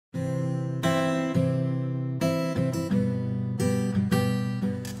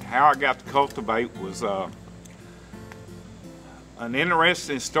how I got to cultivate was an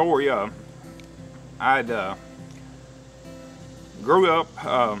interesting story. I'd grew up,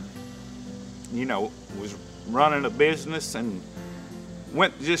 you know, was running a business and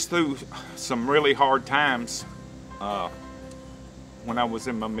went just through some really hard times when I was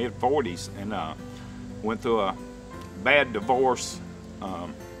in my mid-40s, and went through a bad divorce,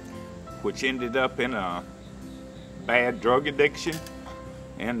 which ended up in a bad drug addiction,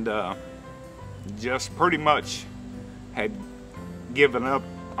 and just pretty much had given up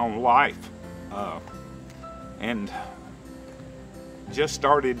on life, and just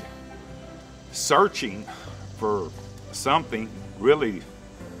started searching for something. Really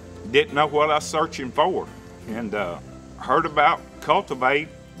didn't know what I was searching for, and heard about Cultivate,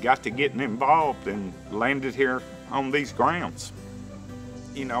 got to getting involved, and landed here on these grounds.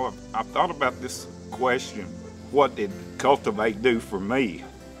 You know, I've thought about this question: what did Cultivate do for me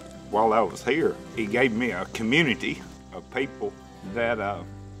while I was here? He gave me a community of people that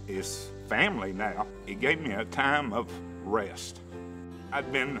is family now. It gave me a time of rest.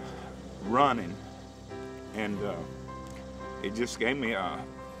 I'd been running, and it just gave me a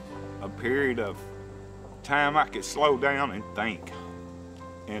period of time I could slow down and think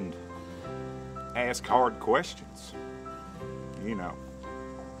and ask hard questions, you know.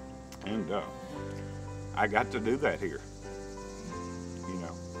 And I got to do that here, you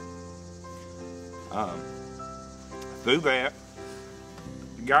know. Through that,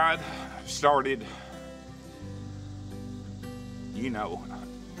 God started, you know,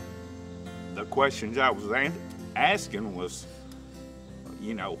 the questions I was asking was,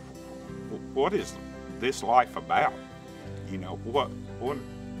 you know, what is this life about? You know, what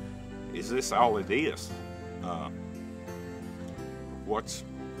is this all it is? What's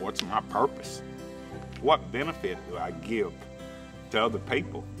my purpose? What benefit do I give to other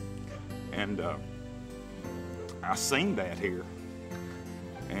people? And I seen that here,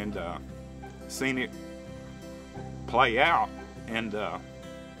 and seen it play out, and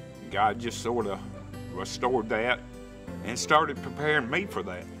God just sort of restored that and started preparing me for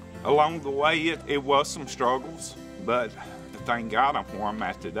that. Along the way, it was some struggles, but thank God I'm where I'm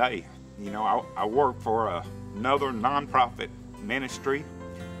at today. You know, I work for another nonprofit ministry.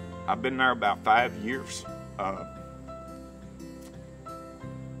 I've been there about 5 years.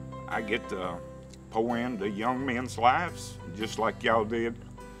 I get to pour into young men's lives, just like y'all did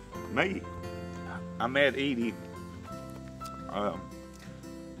me. I met Edie,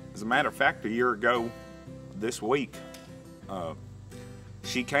 as a matter of fact, a year ago this week.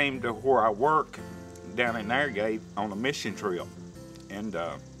 She came to where I work down in Narragate on a mission trip, and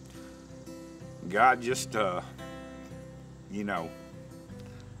God just, you know,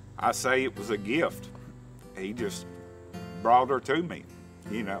 I say it was a gift. He just brought her to me,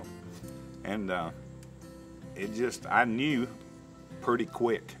 you know, and it just, I knew pretty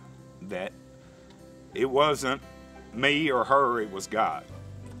quick that it wasn't me or her, it was God.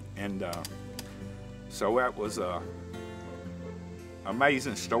 And so that was a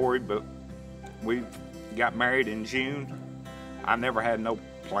amazing story. But we got married in June. I never had no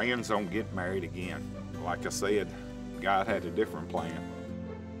plans on getting married again. Like I said, God had a different plan.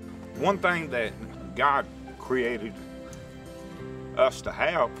 One thing that God created us to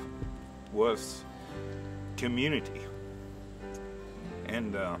have was community.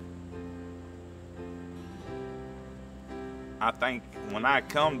 And I think when I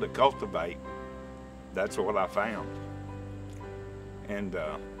come to Cultivate, that's what I found. And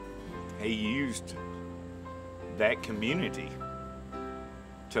He used that community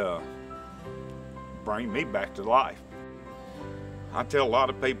to bring me back to life. I tell a lot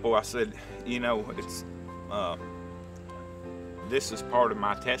of people, I said, you know, it's this is part of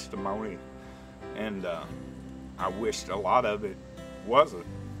my testimony, and I wished a lot of it wasn't,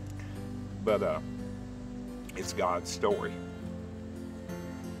 but it's God's story.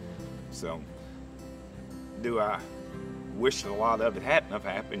 So, do I wish a lot of it hadn't have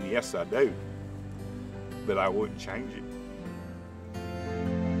happened? Yes, I do, but I wouldn't change it.